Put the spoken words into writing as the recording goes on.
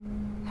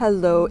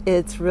Hello,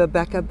 it's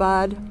Rebecca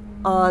Budd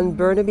on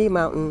Burnaby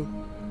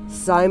Mountain,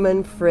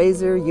 Simon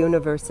Fraser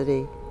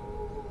University.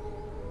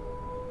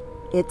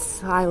 It's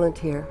silent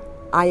here.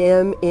 I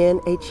am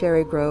in a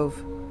cherry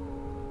grove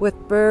with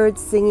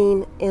birds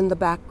singing in the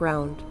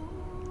background.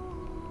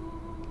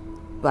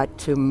 But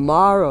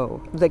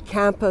tomorrow, the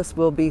campus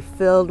will be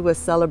filled with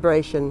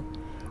celebration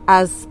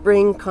as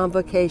spring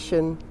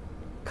convocation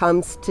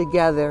comes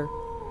together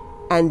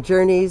and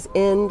journeys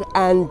end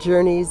and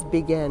journeys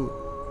begin.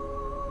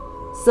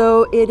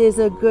 So it is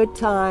a good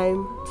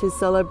time to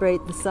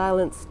celebrate the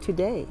silence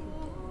today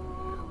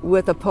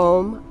with a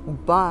poem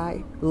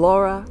by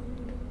Laura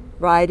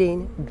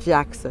Riding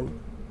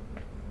Jackson.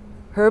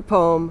 Her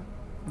poem,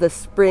 The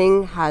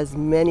Spring Has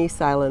Many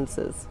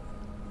Silences.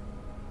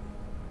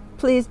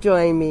 Please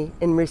join me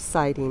in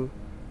reciting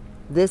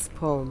this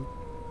poem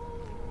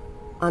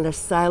on a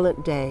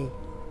silent day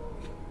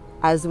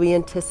as we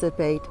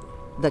anticipate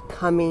the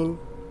coming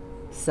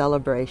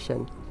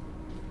celebration.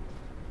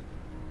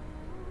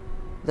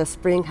 The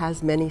Spring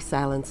Has Many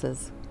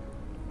Silences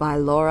by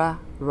Laura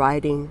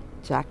Riding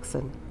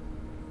Jackson.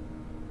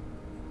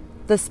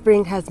 The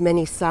spring has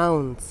many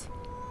sounds.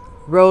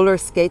 Roller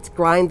skates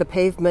grind the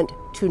pavement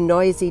to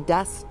noisy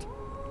dust.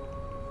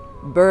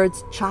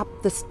 Birds chop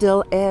the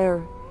still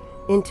air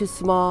into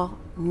small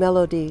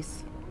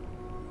melodies.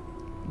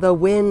 The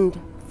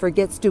wind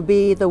forgets to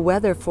be the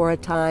weather for a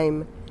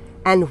time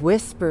and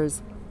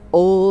whispers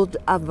old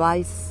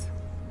advice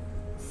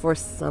for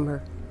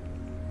summer.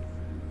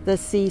 The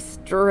sea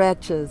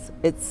stretches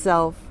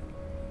itself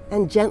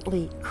and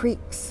gently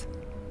creaks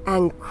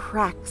and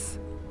cracks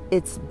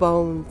its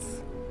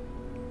bones.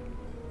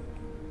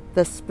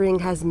 The spring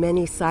has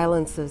many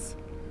silences.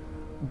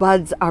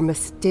 Buds are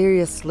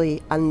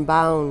mysteriously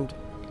unbound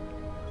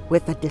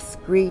with a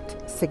discreet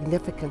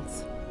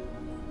significance,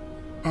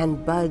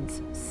 and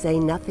buds say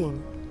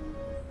nothing.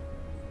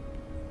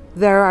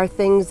 There are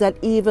things that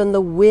even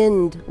the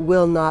wind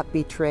will not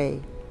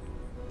betray.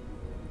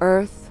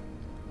 Earth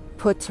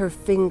puts her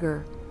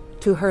finger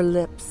to her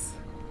lips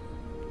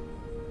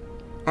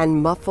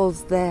and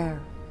muffles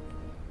there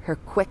her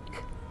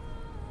quick,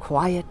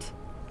 quiet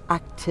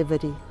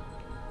activity.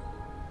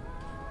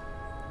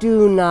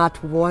 Do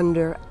not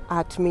wonder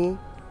at me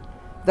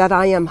that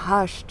I am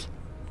hushed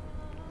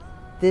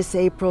this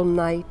April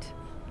night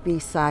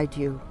beside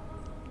you.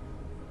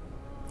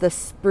 The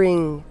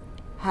spring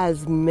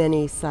has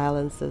many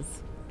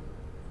silences.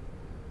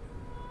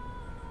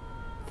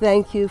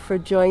 Thank you for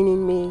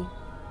joining me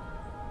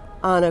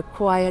on a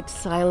quiet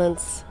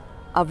silence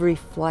of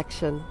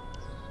reflection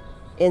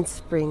in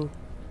spring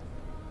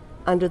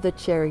under the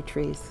cherry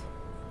trees.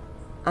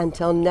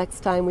 Until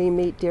next time we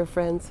meet, dear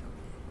friends,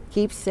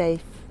 keep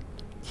safe,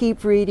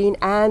 keep reading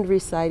and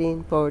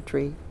reciting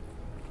poetry,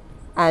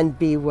 and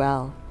be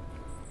well.